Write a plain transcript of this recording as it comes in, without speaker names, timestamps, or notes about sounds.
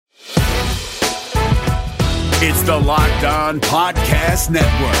It's the Locked On Podcast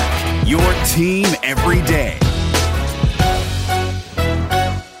Network, your team every day.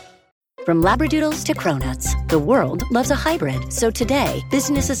 From Labradoodles to Cronuts, the world loves a hybrid. So today,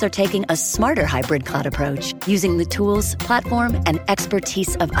 businesses are taking a smarter hybrid cloud approach using the tools, platform, and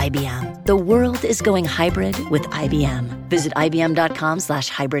expertise of IBM. The world is going hybrid with IBM. Visit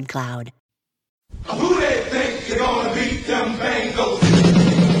ibm.com/hybridcloud. Who they think they're gonna beat them Bengals?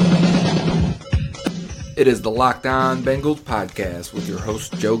 It is the Locked On Bengals podcast with your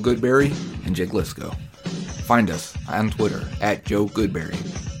hosts Joe Goodberry and Jake Lisco. Find us on Twitter at Joe Goodberry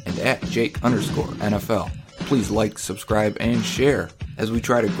and at Jake_NFL. Please like, subscribe, and share as we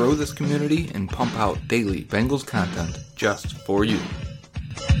try to grow this community and pump out daily Bengals content just for you. Who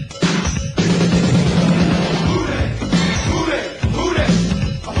they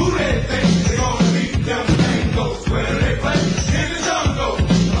think they're gonna beat them Bengals? Where they play in the jungle.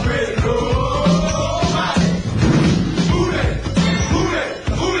 I'm ready to roll my. Who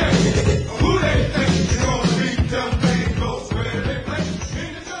they think they're gonna beat them Bengals? Where they play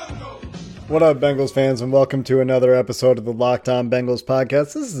in the jungle. What up, Bengals fans, and welcome to another episode of the Locked On Bengals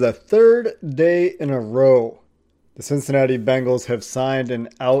podcast. This is the third day in a row the Cincinnati Bengals have signed an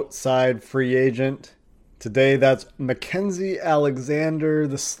outside free agent. Today, that's Mackensie Alexander,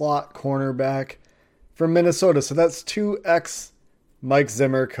 the slot cornerback from Minnesota. So that's two ex-Mike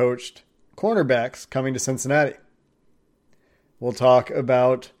Zimmer coached cornerbacks coming to Cincinnati. We'll talk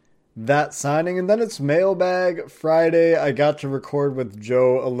about that signing, and then it's Mailbag Friday. I got to record with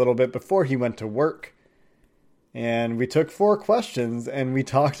Joe a little bit before he went to work, and we took 4 questions, and we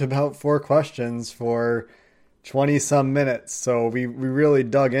talked about 4 questions for 20-some minutes, so we really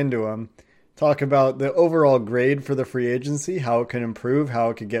dug into them. Talk about the overall grade for the free agency, how it can improve, how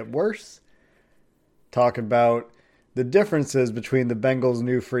it could get worse. Talk about the differences between the Bengals'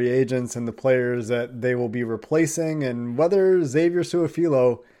 new free agents and the players that they will be replacing, and whether Xavier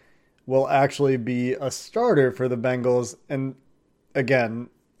Su'a-Filo will actually be a starter for the Bengals. And again,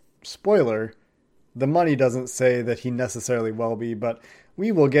 spoiler, the money doesn't say that he necessarily will be, but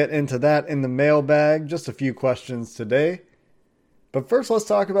we will get into that in the mailbag. Just a few questions today. But first, let's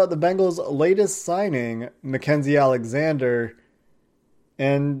talk about the Bengals' latest signing, Mackensie Alexander,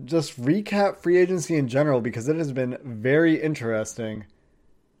 and just recap free agency in general because it has been very interesting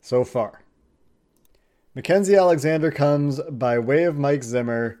so far. Mackensie Alexander comes by way of Mike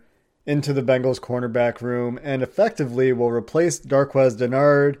Zimmer into the Bengals cornerback room and effectively will replace Darqueze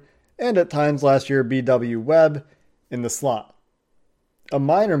Dennard and at times last year B.W. Webb in the slot. A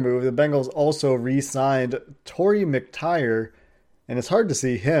minor move, the Bengals also re-signed Torrey McTyer, and it's hard to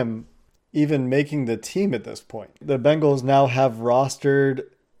see him even making the team at this point. The Bengals now have rostered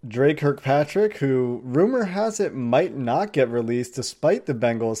Dre Kirkpatrick, who rumor has it might not get released despite the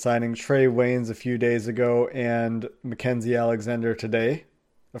Bengals signing Trey Waynes a few days ago and Mackensie Alexander today.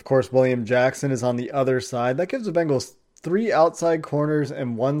 Of course, William Jackson is on the other side. That gives the Bengals 3 outside corners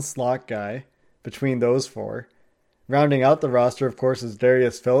and 1 slot guy between those 4. Rounding out the roster, of course, is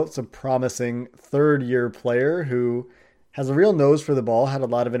Darius Phillips, a promising third-year player who has a real nose for the ball, had a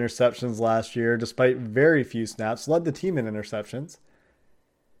lot of interceptions last year despite very few snaps, led the team in interceptions.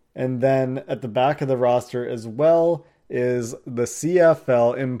 And then at the back of the roster as well is the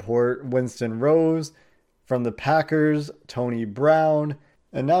CFL import Winston Rose, from the Packers, Tony Brown,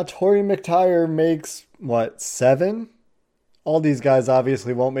 and now Torrey McTyer makes, 7? All these guys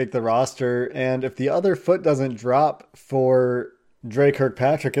obviously won't make the roster, and if the other foot doesn't drop for Dre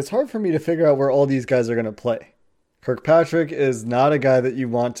Kirkpatrick, it's hard for me to figure out where all these guys are going to play. Kirkpatrick is not a guy that you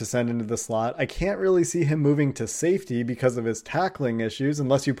want to send into the slot. I can't really see him moving to safety because of his tackling issues,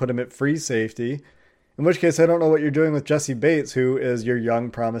 unless you put him at free safety, in which case I don't know what you're doing with Jesse Bates, who is your young,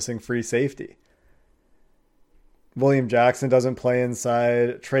 promising free safety. William Jackson doesn't play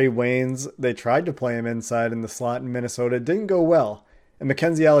inside. Trey Waynes, they tried to play him inside in the slot in Minnesota. It didn't go well. And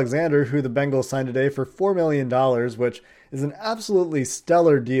Mackensie Alexander, who the Bengals signed today for $4 million, which is an absolutely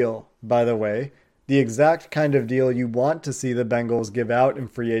stellar deal, by the way. The exact kind of deal you want to see the Bengals give out in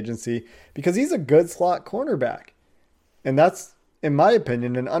free agency because he's a good slot cornerback. And that's, in my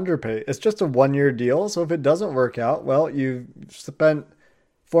opinion, an underpay. It's just a 1-year deal, so if it doesn't work out, well, you've spent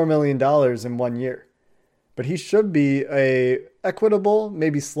 $4 million in 1 year. But he should be a equitable,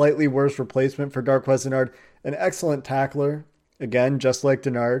 maybe slightly worse replacement for Darqueze Dennard. An excellent tackler, again, just like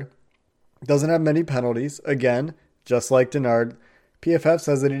Dennard. Doesn't have many penalties, again, just like Dennard. PFF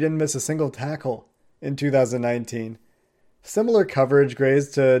says that he didn't miss a single tackle in 2019. Similar coverage grades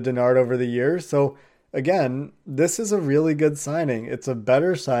to Dennard over the years. So again, this is a really good signing. It's a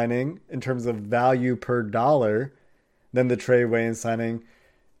better signing in terms of value per dollar than the Trey Waynes signing.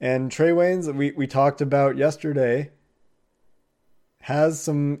 And Trey Waynes, we talked about yesterday, has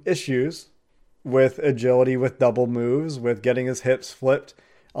some issues with agility, with double moves, with getting his hips flipped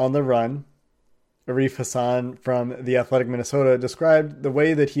on the run. Arif Hassan from The Athletic Minnesota described the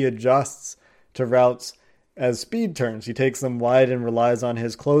way that he adjusts to routes as speed turns. He takes them wide and relies on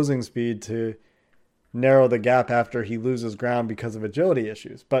his closing speed to narrow the gap after he loses ground because of agility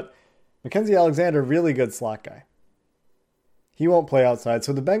issues. But Mackensie Alexander, really good slot guy. He won't play outside.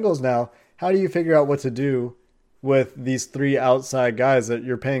 So the Bengals now, how do you figure out what to do with these three outside guys that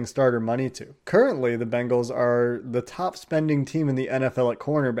you're paying starter money to? Currently, the Bengals are the top spending team in the NFL at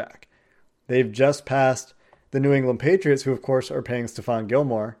cornerback. They've just passed the New England Patriots, who of course are paying Stephon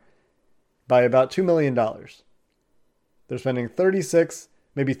Gilmore, by about $2 million. They're spending $36,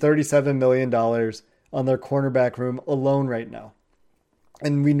 maybe $37 million on their cornerback room alone right now.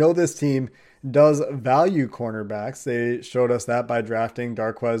 And we know this team does value cornerbacks. They showed us that by drafting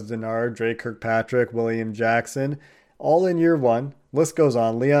Darqueze Dennard, Drake Kirkpatrick, William Jackson, all in year one. List goes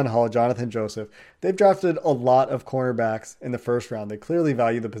on. Leon Hall, Jonathan Joseph. They've drafted a lot of cornerbacks in the first round. They clearly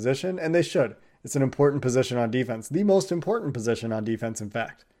value the position, and they should. It's an important position on defense. The most important position on defense, in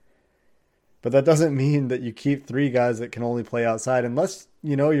fact. But that doesn't mean that you keep three guys that can only play outside unless,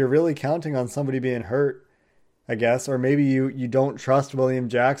 you're really counting on somebody being hurt, I guess. Or maybe you don't trust William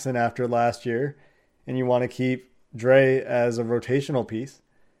Jackson after last year and you want to keep Dre as a rotational piece.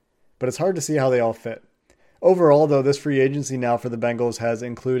 But it's hard to see how they all fit. Overall, though, this free agency now for the Bengals has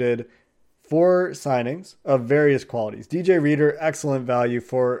included 4 signings of various qualities. DJ Reader, excellent value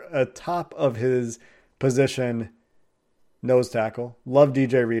for a top of his position nose tackle. Love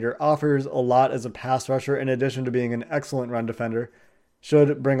DJ Reader. Offers a lot as a pass rusher in addition to being an excellent run defender.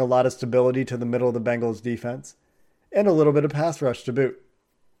 Should bring a lot of stability to the middle of the Bengals defense. And a little bit of pass rush to boot.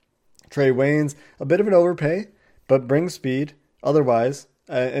 Trey Waynes, a bit of an overpay, but brings speed. Otherwise,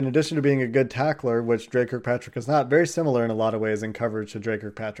 in addition to being a good tackler, which Drake Kirkpatrick is not, very similar in a lot of ways in coverage to Drake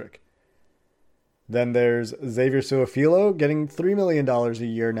Kirkpatrick. Then there's Xavier Su'a-Filo, getting $3 million a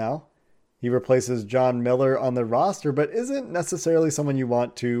year now. He replaces John Miller on the roster, but isn't necessarily someone you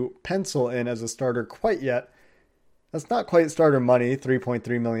want to pencil in as a starter quite yet. That's not quite starter money,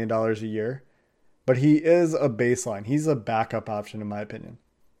 $3.3 million a year. But he is a baseline. He's a backup option, in my opinion.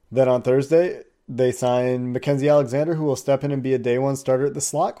 Then on Thursday, they sign Mackensie Alexander, who will step in and be a day one starter at the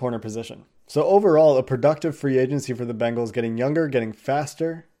slot corner position. So overall, a productive free agency for the Bengals, getting younger, getting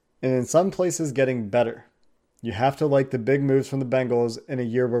faster, and in some places getting better. You have to like the big moves from the Bengals in a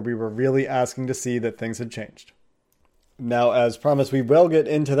year where we were really asking to see that things had changed. Now, as promised, we will get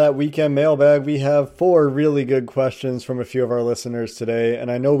into that weekend mailbag. We have 4 really good questions from a few of our listeners today,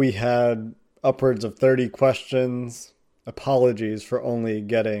 and I know we had upwards of 30 questions. Apologies for only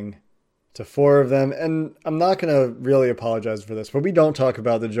getting to 4 of them, and I'm not going to really apologize for this, but we don't talk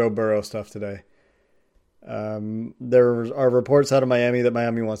about the Joe Burrow stuff today. There are reports out of Miami that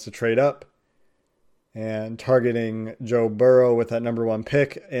Miami wants to trade up and targeting Joe Burrow with that number 1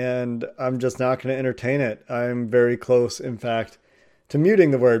 pick, and I'm just not going to entertain it. I'm very close, in fact, to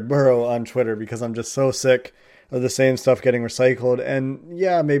muting the word Burrow on Twitter because I'm just so sick of the same stuff getting recycled, and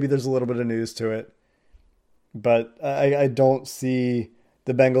yeah, maybe there's a little bit of news to it, but I don't see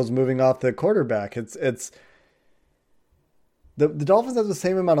the Bengals moving off the quarterback. The Dolphins have the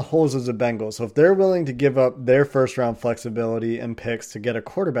same amount of holes as the Bengals, so if they're willing to give up their first-round flexibility and picks to get a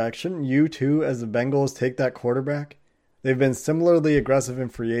quarterback, shouldn't you too, as the Bengals, take that quarterback? They've been similarly aggressive in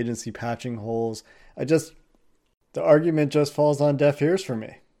free agency, patching holes. The argument just falls on deaf ears for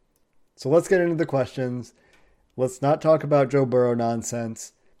me. So let's get into the questions. Let's not talk about Joe Burrow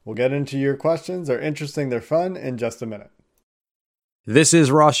nonsense. We'll get into your questions. They're interesting, they're fun, in just a minute. This is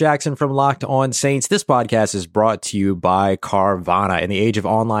Ross Jackson from Locked On Saints. This podcast is brought to you by Carvana. In the age of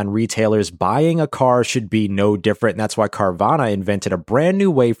online retailers, buying a car should be no different. And that's why Carvana invented a brand new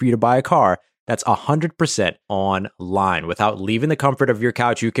way for you to buy a car that's 100% online. Without leaving the comfort of your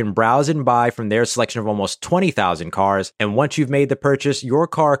couch, you can browse and buy from their selection of almost 20,000 cars. And once you've made the purchase, your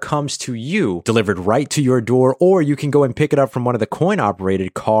car comes to you, delivered right to your door, or you can go and pick it up from one of the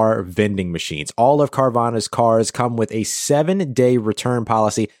coin-operated car vending machines. All of Carvana's cars come with a 7-day return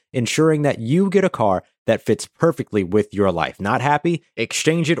policy, ensuring that you get a car that fits perfectly with your life. Not happy?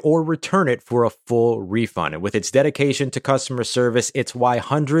 Exchange it or return it for a full refund. And with its dedication to customer service, it's why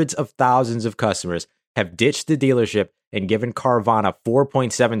hundreds of thousands of customers have ditched the dealership and given Carvana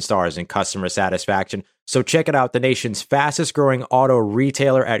 4.7 stars in customer satisfaction. So check it out, the nation's fastest growing auto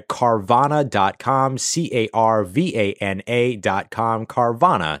retailer at Carvana.com, Carvana.com,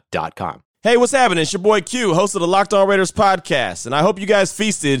 Carvana.com. Hey, what's happening? It's your boy Q, host of the Locked On Raiders podcast, and I hope you guys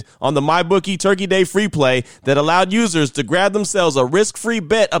feasted on the MyBookie Turkey Day free play that allowed users to grab themselves a risk-free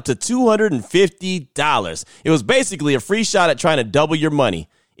bet up to $250. It was basically a free shot at trying to double your money.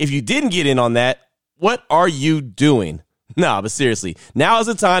 If you didn't get in on that, what are you doing? Nah, but seriously, now is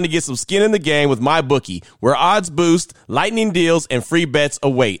the time to get some skin in the game with MyBookie, where odds boost, lightning deals, and free bets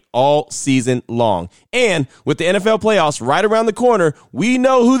await all season long. And with the NFL playoffs right around the corner, we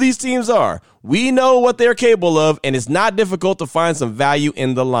know who these teams are. We know what they're capable of, and it's not difficult to find some value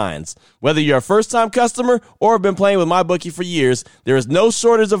in the lines. Whether you're a first-time customer or have been playing with MyBookie for years, there is no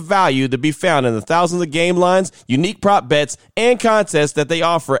shortage of value to be found in the thousands of game lines, unique prop bets, and contests that they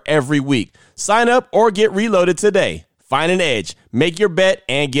offer every week. Sign up or get reloaded today. Find an edge, make your bet,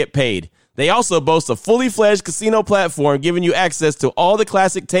 and get paid. They also boast a fully fledged casino platform giving you access to all the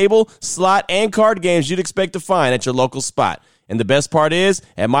classic table, slot, and card games you'd expect to find at your local spot. And the best part is,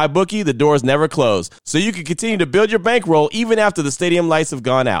 at MyBookie, the doors never close, so you can continue to build your bankroll even after the stadium lights have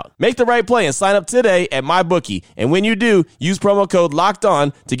gone out. Make the right play and sign up today at MyBookie. And when you do, use promo code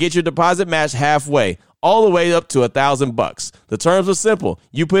LOCKEDON to get your deposit matched halfway, all the way up to $1,000. The terms are simple.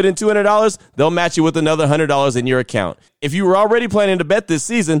 You put in $200, they'll match you with another $100 in your account. If you were already planning to bet this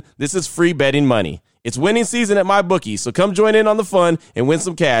season, this is free betting money. It's winning season at MyBookie, so come join in on the fun and win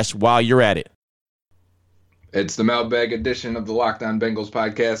some cash while you're at it. It's the Mailbag edition of the Locked On Bengals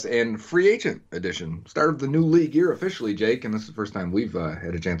podcast and free agent edition. Start of the new league year officially, Jake, and this is the first time we've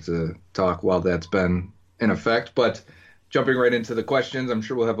had a chance to talk while that's been in effect. But jumping right into the questions, I'm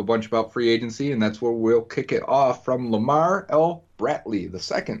sure we'll have a bunch about free agency, and that's where we'll kick it off from Lamar L. Bratley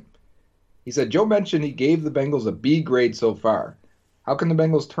II. He said, Joe mentioned he gave the Bengals a B grade so far. How can the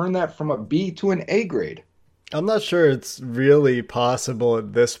Bengals turn that from a B to an A grade? I'm not sure it's really possible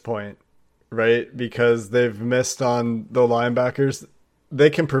at this point, right? Because they've missed on the linebackers. They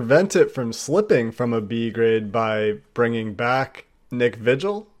can prevent it from slipping from a B grade by bringing back Nick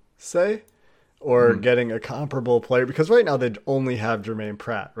Vigil, say, or getting a comparable player. Because right now they only have Jermaine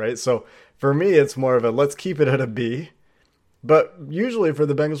Pratt, right? So for me, it's more of a let's keep it at a B. But usually for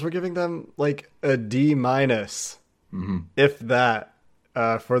the Bengals, we're giving them like a D minus, if that,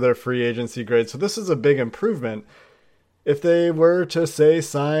 for their free agency grade. So this is a big improvement. If they were to, say,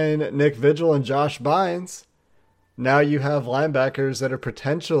 sign Nick Vigil and Josh Bynes, now you have linebackers that are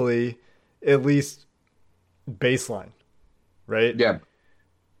potentially at least baseline, right? Yeah.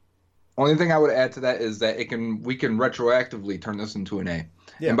 Only thing I would add to that is that we can retroactively turn this into an A.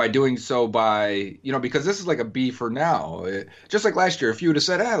 Yeah. And by doing so because this is like a B for now. Just like last year, if you would have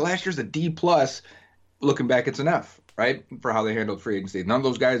said, last year's a D plus, looking back, it's an F, right? For how they handled free agency. None of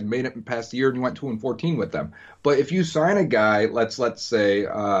those guys made it past the year and you went 2-14 with them. But if you sign a guy, let's say,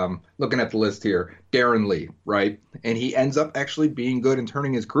 looking at the list here, Darren Lee, right? And he ends up actually being good and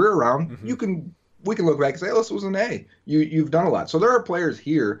turning his career around, we can look back and say, this was an A. You've done a lot. So there are players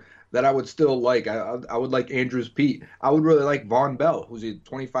here that I would still like. I would like Andrews Pete. I would really like Von Bell, who's a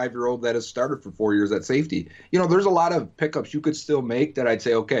 25-year-old that has started for 4 years at safety. There's a lot of pickups you could still make that I'd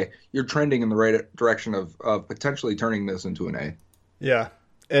say, okay, you're trending in the right direction of potentially turning this into an A. Yeah,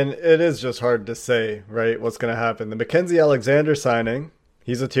 and it is just hard to say, right, what's going to happen. The Mackensie Alexander signing,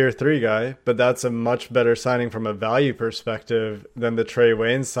 he's a tier 3 guy, but that's a much better signing from a value perspective than the Trey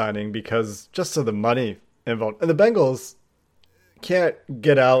Waynes signing because just of the money involved. And the Bengals can't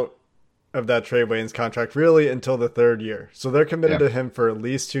get out of that Trey Waynes contract really until the third year. So they're committed to him for at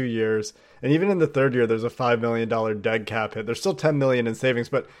least 2 years. And even in the third year, there's a $5 million dead cap hit. There's still $10 million in savings,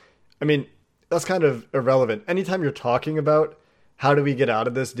 but I mean, that's kind of irrelevant. Anytime you're talking about how do we get out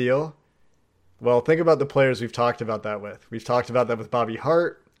of this deal? Well, think about the players we've talked about that with. We've talked about that with Bobby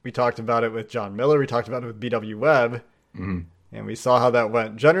Hart. We talked about it with John Miller. We talked about it with BW Webb. And we saw how that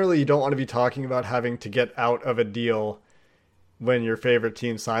went. Generally, you don't want to be talking about having to get out of a deal when your favorite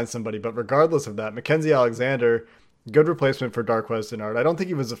team signs somebody. But regardless of that, Mackensie Alexander, good replacement for Darqueze Dennard. I don't think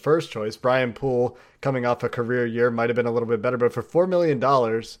he was the first choice. Brian Poole, coming off a career year, might have been a little bit better. But for $4 million,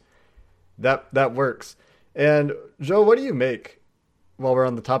 that works. And, Joe, what do you make, while we're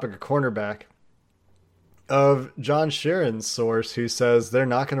on the topic of cornerback, of John Sheeran's source who says they're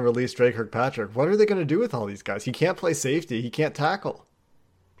not going to release Drake Kirkpatrick? What are they going to do with all these guys? He can't play safety. He can't tackle.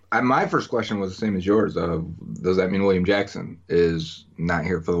 My first question was the same as yours. Does that mean William Jackson is not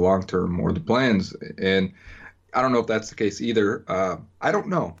here for the long term or the plans? And I don't know if that's the case either. I don't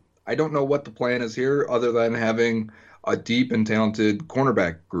know. I don't know what the plan is here other than having a deep and talented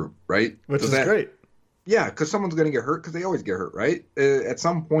cornerback group, right? Which is great. Yeah, because someone's going to get hurt because they always get hurt, right? At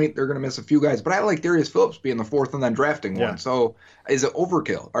some point, they're going to miss a few guys. But I like Darius Phillips being the fourth and then drafting one. So is it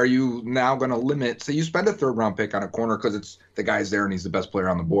overkill? Are you now going to limit? So you spend a third-round pick on a corner because it's the guy's there and he's the best player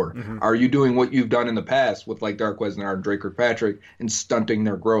on the board. Mm-hmm. Are you doing what you've done in the past with like Darqueze Dennard and Drake Kirkpatrick and stunting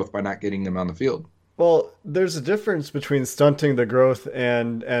their growth by not getting them on the field? Well, there's a difference between stunting the growth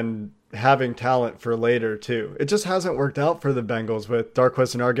and having talent for later too. It just hasn't worked out for the Bengals with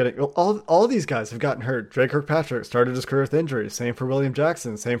Darqueze Dennard getting all these guys have gotten hurt. Drake Kirkpatrick started his career with injuries. Same for William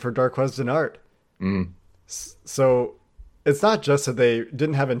Jackson. Same for Darqueze Dennard. So it's not just that they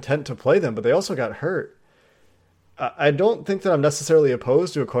didn't have intent to play them, but they also got hurt. I don't think that I'm necessarily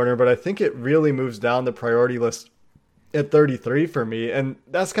opposed to a corner, but I think it really moves down the priority list at 33 for me, and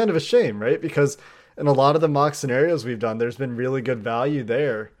that's kind of a shame, right? Because in a lot of the mock scenarios we've done, there's been really good value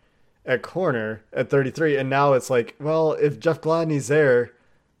there at corner at 33, and now it's like, well, if Jeff Gladney's there,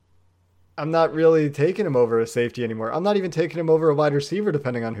 I'm not really taking him over a safety anymore. I'm not even taking him over a wide receiver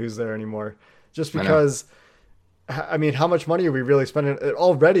depending on who's there anymore, just because I mean, how much money are we really spending?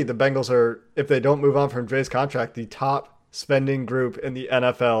 Already the Bengals are, if they don't move on from Dre's contract, the top spending group in the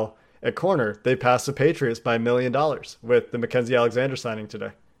NFL at corner. They passed the Patriots by $1 million with the Mackensie Alexander signing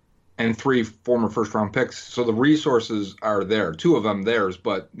today. And 3 former first-round picks. So the resources are there. 2 of them theirs,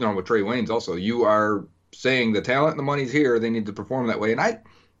 but with Trey Waynes also, you are saying the talent and the money's here. They need to perform that way. And I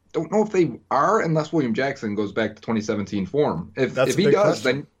don't know if they are unless William Jackson goes back to 2017 form. If he does,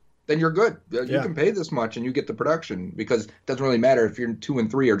 then you're good. You can pay this much and you get the production, because it doesn't really matter if you're 2 and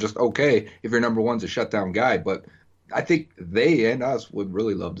 3 are just okay if your number one's a shutdown guy. But I think they and us would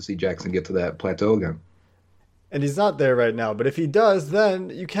really love to see Jackson get to that plateau again. And he's not there right now. But if he does, then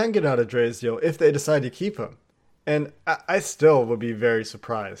you can get out of Dre's deal if they decide to keep him. And I still would be very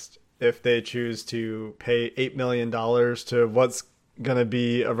surprised if they choose to pay $8 million to what's going to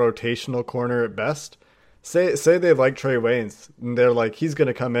be a rotational corner at best. Say they like Trey Waynes, and they're like, he's going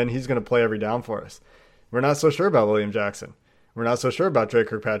to come in, he's going to play every down for us. We're not so sure about William Jackson. We're not so sure about Drake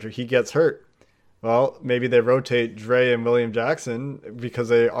Kirkpatrick. He gets hurt. Well, maybe they rotate Dre and William Jackson because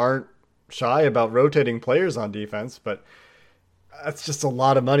they aren't shy about rotating players on defense, but that's just a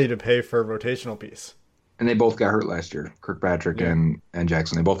lot of money to pay for a rotational piece. And they both got hurt last year, Kirkpatrick and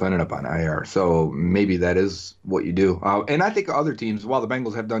Jackson. They both ended up on IR. So maybe that is what you do. And I think other teams, while the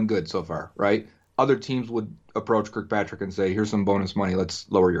Bengals have done good so far, right? Other teams would approach Kirkpatrick and say, here's some bonus money. Let's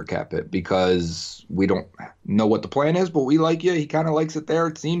lower your cap hit, because we don't know what the plan is, but we like you. He kind of likes it there,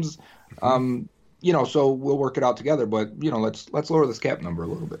 it seems. So we'll work it out together. But, let's lower this cap number a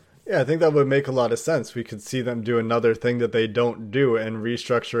little bit. Yeah, I think that would make a lot of sense. We could see them do another thing that they don't do and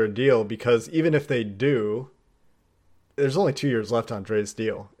restructure a deal, because even if they do, there's only 2 years left on Dre's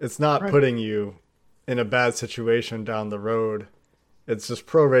deal. It's not putting you in a bad situation down the road. It's just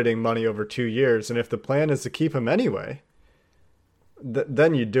prorating money over 2 years. And if the plan is to keep him anyway,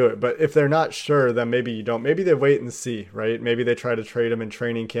 then you do it. But if they're not sure, then maybe you don't. Maybe they wait and see, right? Maybe they try to trade him in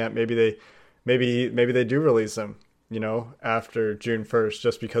training camp. Maybe they do release him, after June 1st,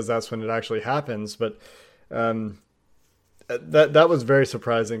 just because that's when it actually happens. But that was very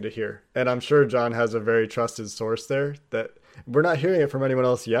surprising to hear. And I'm sure John has a very trusted source there that we're not hearing it from anyone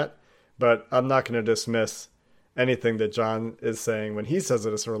else yet, but I'm not going to dismiss anything that John is saying when he says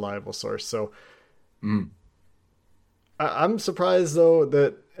it is a reliable source. So I'm surprised, though,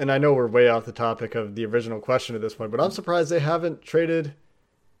 that, and I know we're way off the topic of the original question at this point, but I'm surprised they haven't traded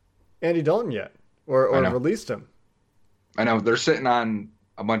Andy Dalton yet or released him. I know they're sitting on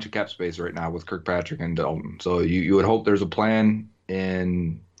a bunch of cap space right now with Kirkpatrick and Dalton. So you would hope there's a plan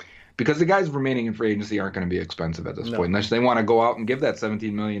because the guys remaining in free agency aren't going to be expensive at this point, unless they want to go out and give that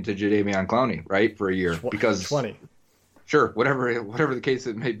 $17 million to Jadeveon Clowney, right, for a year. Because 20. Sure, whatever the case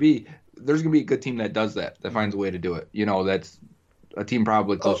it may be, there's going to be a good team that does that finds a way to do it. That's a team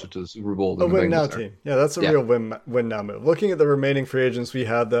probably closer to the Super Bowl than a win now team. Yeah, that's a real win now move. Looking at the remaining free agents we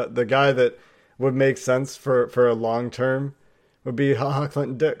had, the guy that would make sense for a long term would be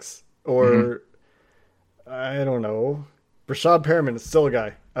Clinton Dix, or I don't know, Rashad Perriman is still a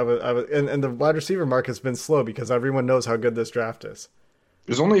guy. And the wide receiver market's been slow because everyone knows how good this draft is.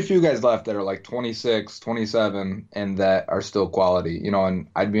 There's only a few guys left that are like 26, 27, and that are still quality, and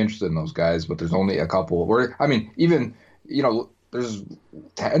I'd be interested in those guys, but there's only a couple. There's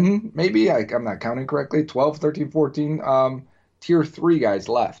 10 maybe, I'm not counting correctly, 12, 13, 14 tier 3 guys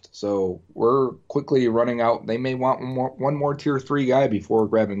left. So we're quickly running out. They may want one more tier 3 guy before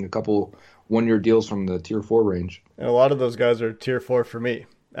grabbing a couple one-year deals from the tier 4 range. And a lot of those guys are tier 4 for me,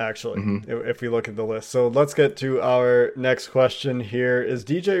 actually, if we look at the list. So let's get to our next question here. Is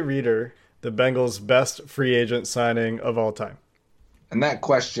DJ Reader the Bengals' best free agent signing of all time? And that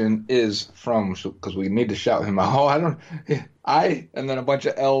question is from, because we need to shout him out. Oh, and then a bunch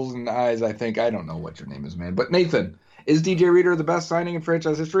of L's and I's, I think. I don't know what your name is, man. But Nathan, is DJ Reader the best signing in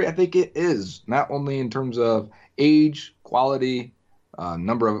franchise history? I think it is, not only in terms of age, quality,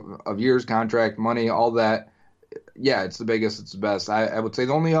 number of years, contract, money, all that. Yeah, it's the biggest, it's the best. I would say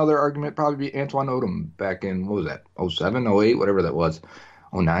the only other argument probably be Antoine Odom back in, what was that, 07, 08, whatever that was,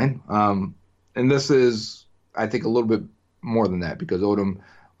 09. And this is, I think, a little bit more than that, because Odom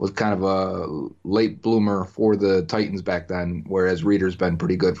was kind of a late bloomer for the Titans back then, whereas Reader's been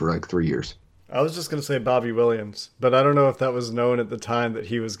pretty good for like 3 years. I was just going to say Bobby Williams, but I don't know if that was known at the time that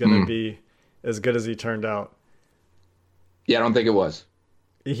he was going to be as good as he turned out. Yeah, I don't think it was.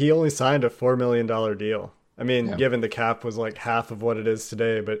 He only signed a $4 million deal. I mean, given the cap was like half of what it is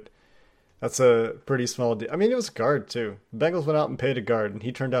today, but that's a pretty small deal. I mean, it was a guard too. The Bengals went out and paid a guard, and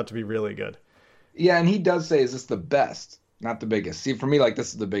he turned out to be really good. Yeah, and he does say, is this the best? Not the biggest. See, for me, like,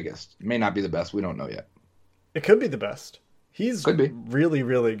 this is the biggest. It may not be the best. We don't know yet. It could be the best. He's really,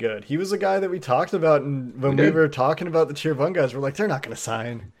 really good. He was a guy that we talked about, and when we were talking about the Tier 1 guys, we're like, they're not going to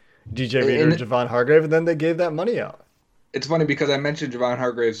sign DJ Reader and Javon Hargrave, and then they gave that money out. It's funny because I mentioned Javon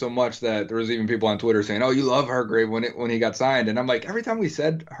Hargrave so much that there was even people on Twitter saying, oh, you love Hargrave when he got signed. And I'm like, every time we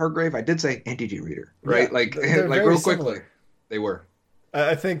said Hargrave, I did say, and DJ Reader, right? Yeah, like similar. real quickly. They were.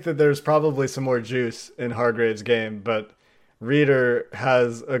 I think that there's probably some more juice in Hargrave's game, but Reader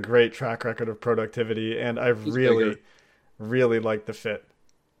has a great track record of productivity, and I really like the fit.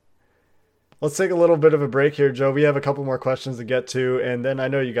 Let's take a little bit of a break here, Joe. We have a couple more questions to get to, and then I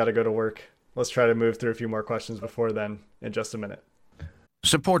know you got to go to work. Let's try to move through a few more questions before then in just a minute.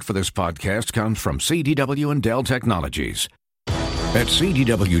 Support for this podcast comes from CDW and Dell Technologies. At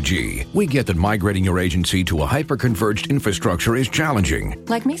CDWG, we get that migrating your agency to a hyper-converged infrastructure is challenging.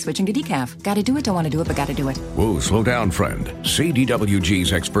 Like me switching to decaf. Gotta do it, don't want to do it, but gotta do it. Whoa, slow down, friend.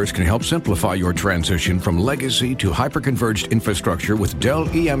 CDWG's experts can help simplify your transition from legacy to hyper-converged infrastructure with Dell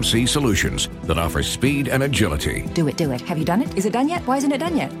EMC solutions that offer speed and agility. Do it. Have you done it? Is it done yet? Why isn't it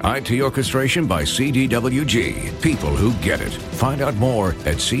done yet? IT orchestration by CDWG. People who get it. Find out more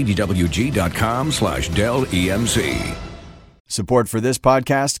at cdwg.com/Dell EMC. Support for this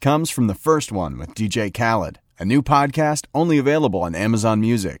podcast comes from The First One with DJ Khaled, a new podcast only available on Amazon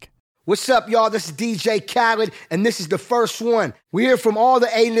Music. What's up, y'all? This is DJ Khaled, and this is The First One. We hear from all the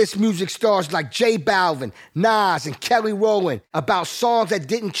A-list music stars like J Balvin, Nas, and Kelly Rowland about songs that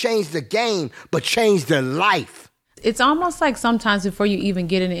didn't change the game, but changed their life. It's almost like sometimes before you even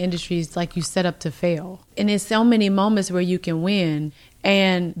get in the industry, it's like you set up to fail. And there's so many moments where you can win.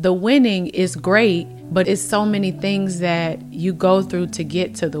 And the winning is great, but it's so many things that you go through to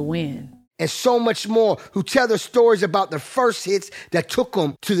get to the win. And so much more, who tell their stories about their first hits that took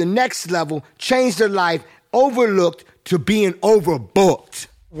them to the next level, changed their life, overlooked to being overbooked.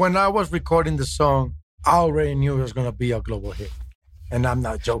 When I was recording the song, I already knew it was going to be a global hit. And I'm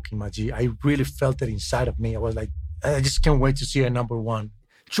not joking, my G. I really felt it inside of me. I was like, I just can't wait to see it #1.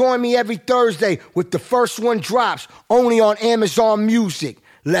 Join me every Thursday with The First One drops only on Amazon Music.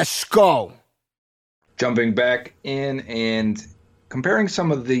 Let's go. Jumping back in and comparing some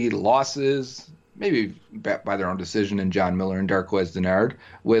of the losses, maybe by their own decision, in John Miller and Darqueze Dennard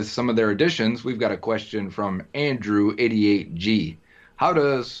with some of their additions, we've got a question from Andrew88G. How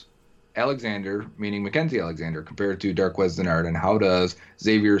does Alexander, meaning Mackensie Alexander, compare to Darqueze Dennard, and how does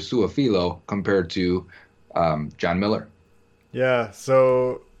Xavier Su'a-Filo compare to John Miller? Yeah,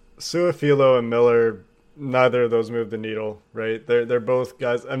 so Su'a-Filo and Miller, neither of those moved the needle, right? They're both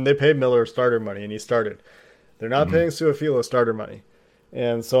guys, I mean, they paid Miller starter money, and he started. They're not paying Su'a-Filo starter money.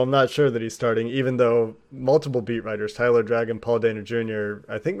 And so I'm not sure that he's starting, even though multiple beat writers, Tyler Dragon, Paul Dana Jr.,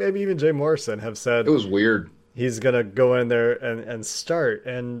 I think maybe even Jay Morrison, have said it was weird. He's going to go in there and start.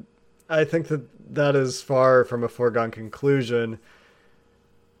 And I think that is far from a foregone conclusion.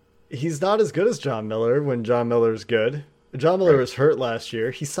 He's not as good as John Miller when John Miller's good. John Miller was hurt last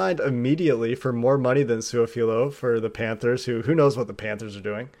year. He signed immediately for more money than Su'a-Filo for the Panthers, who knows what the Panthers are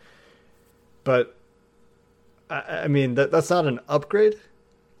doing. But, I mean, that's not an upgrade.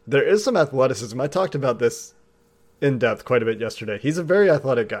 There is some athleticism. I talked about this in depth quite a bit yesterday. He's a very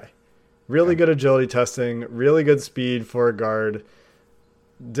athletic guy. Really good agility testing, really good speed for a guard.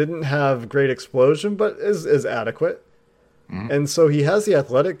 Didn't have great explosion, but is adequate. And so he has the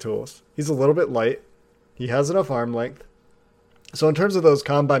athletic tools. He's a little bit light. He has enough arm length. So in terms of those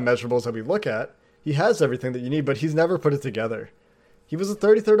combine measurables that we look at, he has everything that you need, but he's never put it together. He was a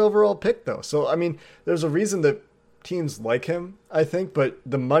 33rd overall pick, though. So, I mean, there's a reason that teams like him, I think, but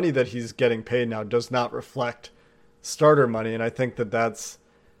the money that he's getting paid now does not reflect starter money, and I think that that's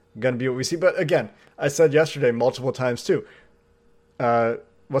going to be what we see. But again, I said yesterday multiple times, too,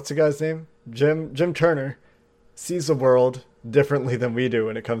 what's the guy's name? Jim Turner sees the world differently than we do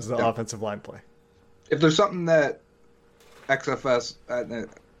when it comes to offensive line play. If there's something that XFS,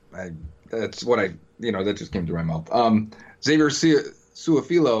 that's what that just came to my mouth. Xavier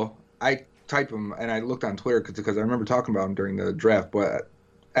Suafilo, I type him and I looked on Twitter because I remember talking about him during the draft, but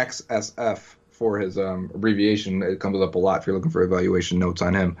XSF for his abbreviation, it comes up a lot if you're looking for evaluation notes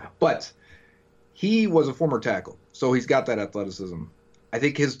on him. But he was a former tackle, so he's got that athleticism. I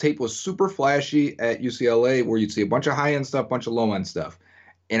think his tape was super flashy at UCLA, where you'd see a bunch of high-end stuff, bunch of low-end stuff.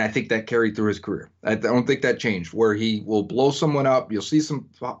 And I think that carried through his career. I don't think that changed, where he will blow someone up. You'll see some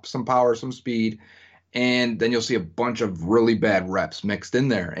power, some speed, and then you'll see a bunch of really bad reps mixed in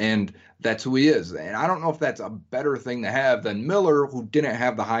there. And that's who he is. And I don't know if that's a better thing to have than Miller, who didn't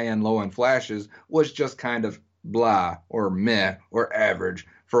have the high-end, low-end flashes, was just kind of blah or meh or average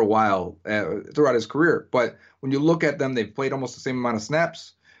for a while throughout his career. But when you look at them, they've played almost the same amount of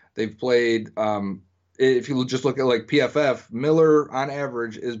snaps. They've played, if you just look at like PFF, Miller on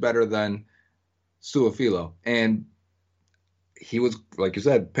average is better than Suafilo. And he was, like you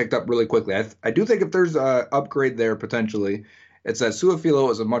said, picked up really quickly. I do think if there's an upgrade there potentially, it's that Suafilo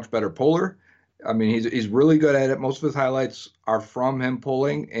is a much better puller. I mean, he's really good at it. Most of his highlights are from him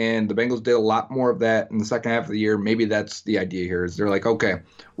pulling, and the Bengals did a lot more of that in the second half of the year. Maybe that's the idea here, is they're like, okay,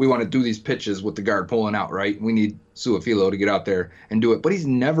 we want to do these pitches with the guard pulling out, right? We need Suafilo to get out there and do it. But he's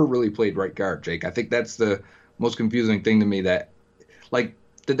never really played right guard, Jake. I think that's the most confusing thing to me, that, like,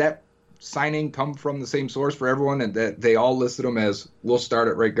 did that signing come from the same source for everyone, and that they all listed him as, we'll start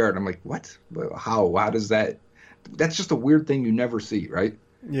at right guard? I'm like, what? How does that? That's just a weird thing you never see, right?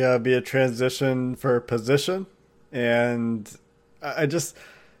 Yeah, it'd be a transition for position, and I just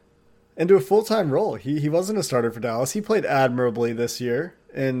into a full-time role. He wasn't a starter for Dallas. He played admirably this year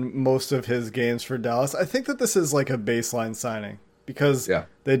in most of his games for Dallas. I think that this is like a baseline signing because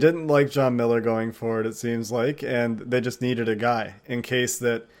they didn't like John Miller going forward, it seems like, and they just needed a guy in case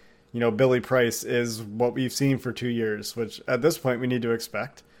that, Billy Price is what we've seen for 2 years, which at this point we need to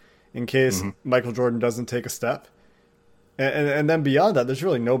expect in case Michael Jordan doesn't take a step. And then beyond that, there's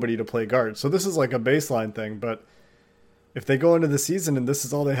really nobody to play guard. So this is like a baseline thing. But if they go into the season and this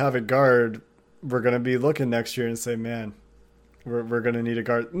is all they have at guard, we're going to be looking next year and say, man, we're going to need a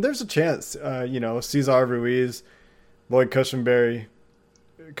guard. And there's a chance, Cesar Ruiz, Lloyd Cushenberry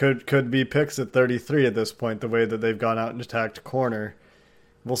could be picks at 33 at this point, the way that they've gone out and attacked corner.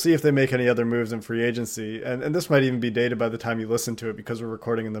 We'll see if they make any other moves in free agency. And this might even be dated by the time you listen to it because we're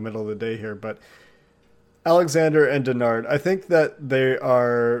recording in the middle of the day here. But Alexander and Denard, I think that they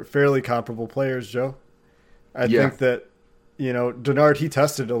are fairly comparable players, Joe. I think that, Denard, he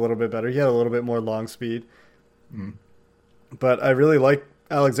tested a little bit better. He had a little bit more long speed. But I really like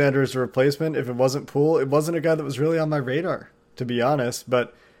Alexander as a replacement. If it wasn't Poole, it wasn't a guy that was really on my radar, to be honest.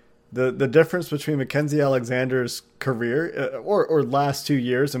 But the difference between Mackensie Alexander's career or last 2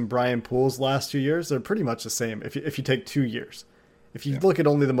 years and Brian Poole's last 2 years, they're pretty much the same if you take 2 years. If you look at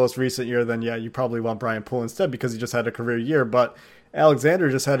only the most recent year, then you probably want Brian Poole instead because he just had a career year. But Alexander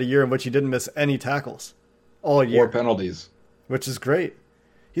just had a year in which he didn't miss any tackles all year. Or penalties. Which is great.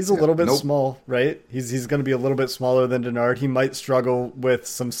 He's a little bit small, right? He's going to be a little bit smaller than Denard. He might struggle with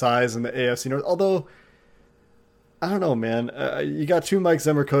some size in the AFC North. Although, I don't know, man. You got 2 Mike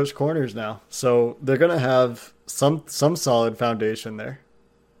Zimmer coach corners now. So they're going to have some solid foundation there.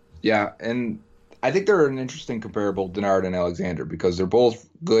 Yeah, and I think they're an interesting comparable, Denard and Alexander, because they're both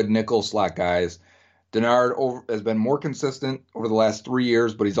good nickel slot guys. Denard has been more consistent over the last 3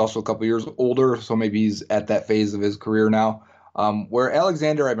 years, but he's also a couple years older, so maybe he's at that phase of his career now. Where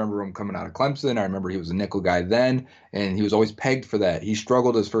Alexander, I remember him coming out of Clemson. I remember he was a nickel guy then, and he was always pegged for that. He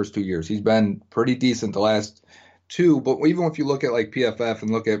struggled his first 2 years. He's been pretty decent the last 2, but even if you look at like PFF and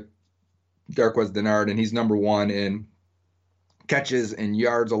look at Darqueze Denard, and he's number 1 in catches and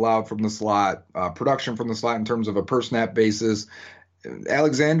yards allowed from the slot, production from the slot in terms of a per snap basis.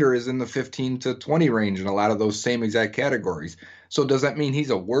 Alexander is in the 15 to 20 range in a lot of those same exact categories. So does that mean he's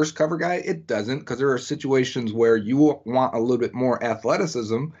a worse cover guy? It doesn't, because there are situations where you want a little bit more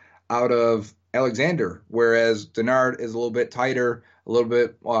athleticism out of Alexander, whereas Denard is a little bit tighter, a little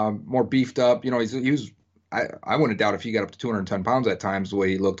bit more beefed up. I wouldn't doubt if he got up to 210 pounds at times the way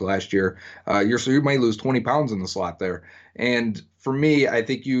he looked last year. So you might lose 20 pounds in the slot there. And for me, I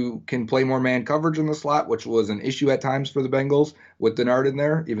think you can play more man coverage in the slot, which was an issue at times for the Bengals with Denard in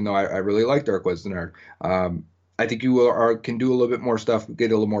there, even though I really like Darqueze Denard. I think you can do a little bit more stuff,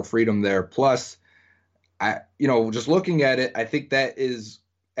 get a little more freedom there. Plus, just looking at it, I think that is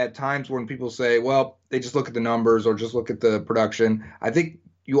at times when people say, well, they just look at the numbers or just look at the production. I think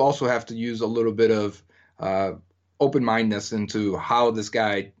you also have to use a little bit of open-mindedness into how this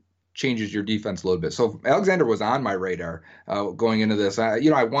guy changes your defense a little bit. So Alexander was on my radar going into this.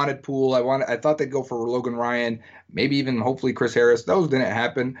 I wanted Poole. I thought they'd go for Logan Ryan, maybe even hopefully Chris Harris. Those didn't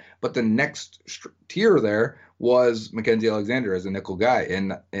happen. But the next tier there was Mackensie Alexander as a nickel guy,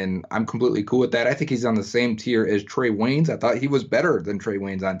 and I'm completely cool with that. I think he's on the same tier as Trey Waynes. I thought he was better than Trey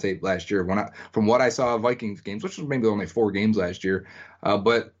Waynes on tape last year from what I saw of Vikings games, which was maybe only 4 games last year.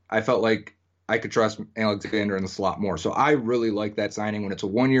 But I felt like I could trust Alexander in the slot more. So I really like that signing when it's a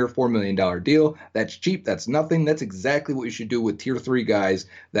 1-year, $4 million deal. That's cheap. That's nothing. That's exactly what you should do with tier 3 guys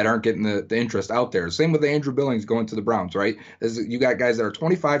that aren't getting the interest out there. Same with Andrew Billings going to the Browns, right? You got guys that are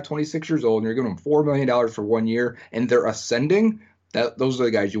 25, 26 years old, and you're giving them $4 million for 1 year, and they're ascending. Those are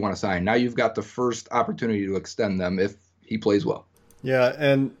the guys you want to sign. Now you've got the first opportunity to extend them if he plays well. Yeah,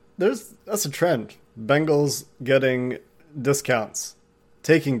 and that's a trend. Bengals getting discounts.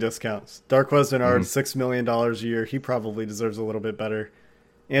 Taking discounts. Darqueze Dennard, $6 million a year. He probably deserves a little bit better.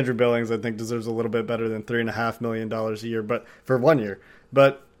 Andrew Billings, I think, deserves a little bit better than $3.5 million a year, but for 1 year.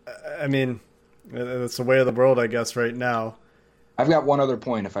 But, I mean, it's the way of the world, I guess, right now. I've got one other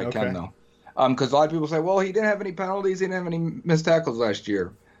point, if I can, though. Because a lot of people say, well, he didn't have any penalties. He didn't have any missed tackles last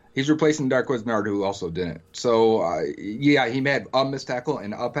year. He's replacing Darqueze Dennard, who also didn't. So, he had a missed tackle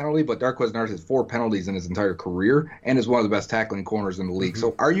and a penalty, but Darqueze Dennard has 4 penalties in his entire career and is one of the best tackling corners in the league.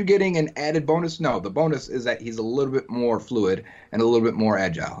 So, are you getting an added bonus? No. The bonus is that he's a little bit more fluid and a little bit more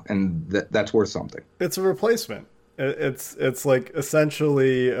agile, and that's worth something. It's a replacement. It's like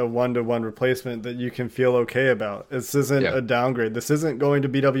essentially a 1-to-1 replacement that you can feel okay about. This isn't a downgrade. This isn't going to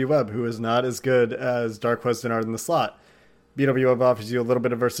BW Webb, who is not as good as Darqueze Dennard in the slot. BW Webb offers you a little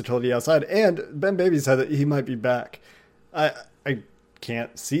bit of versatility outside, and Ben Baby said that he might be back. I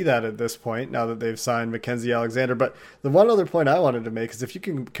can't see that at this point now that they've signed Mackensie Alexander. But the one other point I wanted to make is if you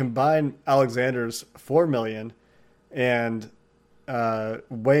can combine Alexander's $4 million and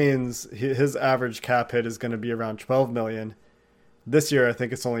Wayne's, his average cap hit is going to be around $12 million. This year, I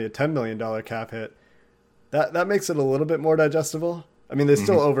think it's only a $10 million cap hit. That makes it a little bit more digestible. I mean, they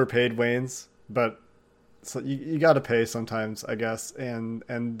still overpaid Wayne's, but so you got to pay sometimes, I guess, and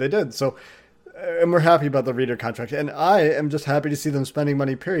they did. So, and we're happy about the Reader contract, and I am just happy to see them spending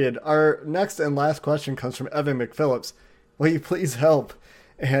money. Period. Our next and last question comes from Evan McPhillips. Will you please help?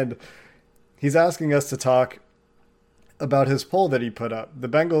 And he's asking us to talk about his poll that he put up. The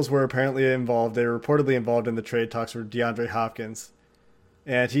Bengals were apparently involved. They were reportedly involved in the trade talks for DeAndre Hopkins,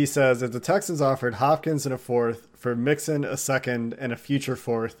 and he says if the Texans offered Hopkins and a 4th for Mixon, a 2nd, and a future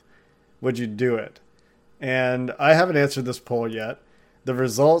 4th, would you do it? And I haven't answered this poll yet. The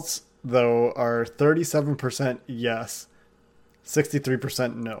results, though, are 37% yes,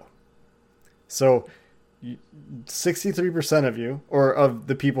 63% no. So 63% of you, or of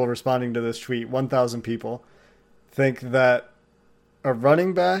the people responding to this tweet, 1,000 people, think that a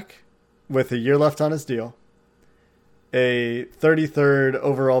running back with a year left on his deal, a 33rd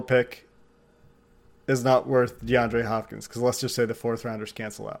overall pick, is not worth DeAndre Hopkins, because let's just say the 4th rounders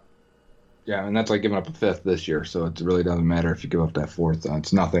cancel out. Yeah, and that's like giving up a 5th this year, so it really doesn't matter if you give up that 4th.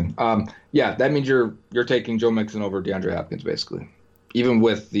 It's nothing. That means you're taking Joe Mixon over DeAndre Hopkins, basically, even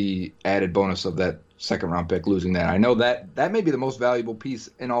with the added bonus of that 2nd-round pick, losing that. I know that may be the most valuable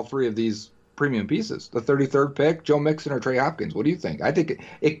piece in all 3 of these premium pieces. The 33rd pick, Joe Mixon or Trey Hopkins. What do you think? I think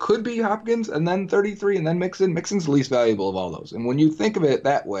it could be Hopkins and then 33 and then Mixon. Mixon's the least valuable of all those. And when you think of it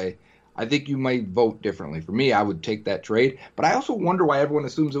that way, I think you might vote differently. For me, I would take that trade. But I also wonder why everyone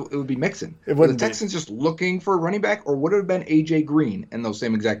assumes it would be Mixon. Were the Texans just looking for a running back, or would it have been A.J. Green in those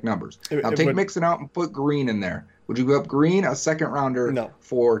same exact numbers? Now take Mixon out and put Green in there. Would you give up Green, a 2nd-rounder,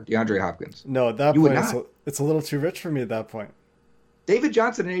 for DeAndre Hopkins? No, at that point, it's a little too rich for me at that point. David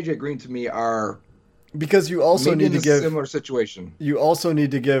Johnson and A.J. Green, to me, are because you also need to give a similar situation. You also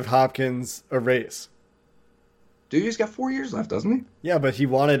need to give Hopkins a raise. Dude, he's got 4 years left, doesn't he? Yeah, but he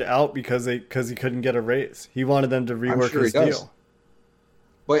wanted out because he couldn't get a raise. He wanted them to rework his deal.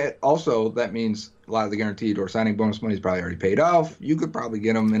 But also, that means a lot of the guaranteed or signing bonus money is probably already paid off. You could probably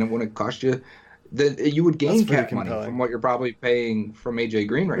get him, and it wouldn't cost you. You would gain cap money from what you're probably paying from A.J.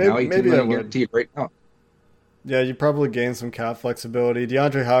 Green right now. $18 million guaranteed right now. Yeah, you probably gain some cap flexibility.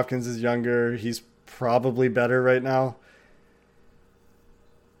 DeAndre Hopkins is younger. He's probably better right now.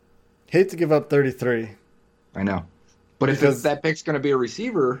 Hate to give up 33. I know. But if that pick's going to be a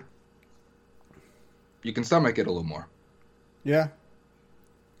receiver, you can stomach it a little more. Yeah.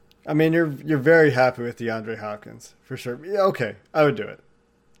 I mean, you're very happy with DeAndre Hopkins, for sure. Yeah, okay, I would do it.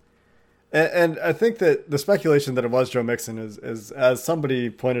 And I think that the speculation that it was Joe Mixon is as somebody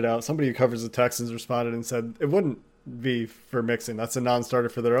pointed out, somebody who covers the Texans responded and said it wouldn't be for mixing. That's a non-starter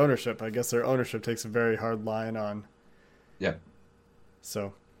for their ownership. I guess their ownership takes a very hard line on. Yeah.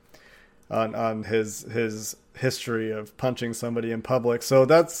 So on his history of punching somebody in public. So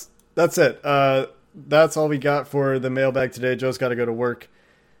that's it. That's all we got for the mailbag today. Joe's got to go to work,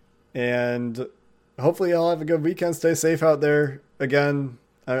 and hopefully y'all have a good weekend. Stay safe out there. Again,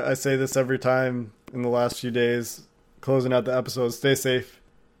 I say this every time in the last few days, closing out the episodes. Stay safe,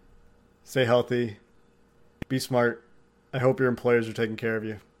 stay healthy, be smart. I hope your employers are taking care of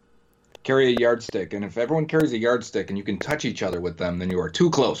you. Carry a yardstick, and if everyone carries a yardstick and you can touch each other with them, then you are too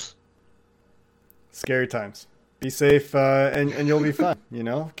close. Scary times. Be safe, and you'll be fine.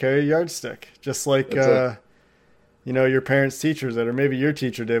 Carry a yardstick, just like your parents' teachers did, or maybe your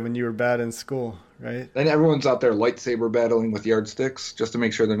teacher did when you were bad in school, right? And everyone's out there lightsaber battling with yardsticks just to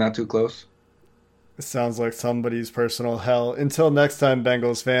make sure they're not too close. It sounds like somebody's personal hell. Until next time,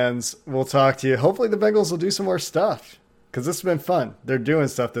 Bengals fans, we'll talk to you. Hopefully the Bengals will do some more stuff, because this has been fun. They're doing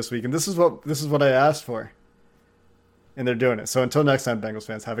stuff this week, and this is what I asked for, and they're doing it. So until next time, Bengals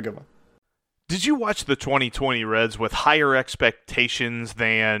fans, have a good one. Did you watch the 2020 Reds with higher expectations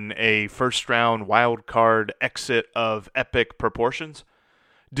than a first-round wild card exit of epic proportions?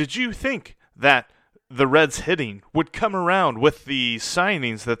 Did you think that the Reds hitting would come around with the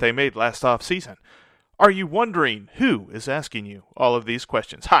signings that they made last offseason? Are you wondering who is asking you all of these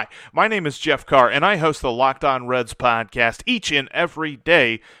questions? Hi, my name is Jeff Carr, and I host the Locked On Reds podcast each and every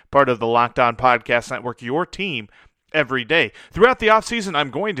day, part of the Locked On Podcast Network, your team every day. Throughout the offseason, I'm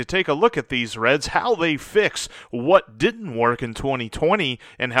going to take a look at these Reds, how they fix what didn't work in 2020,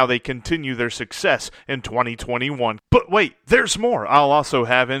 and how they continue their success in 2021. But wait, there's more. I'll also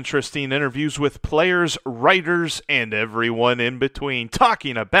have interesting interviews with players, writers, and everyone in between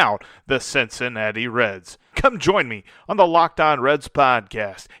talking about the Cincinnati Reds. Come join me on the Locked On Reds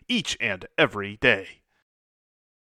podcast each and every day.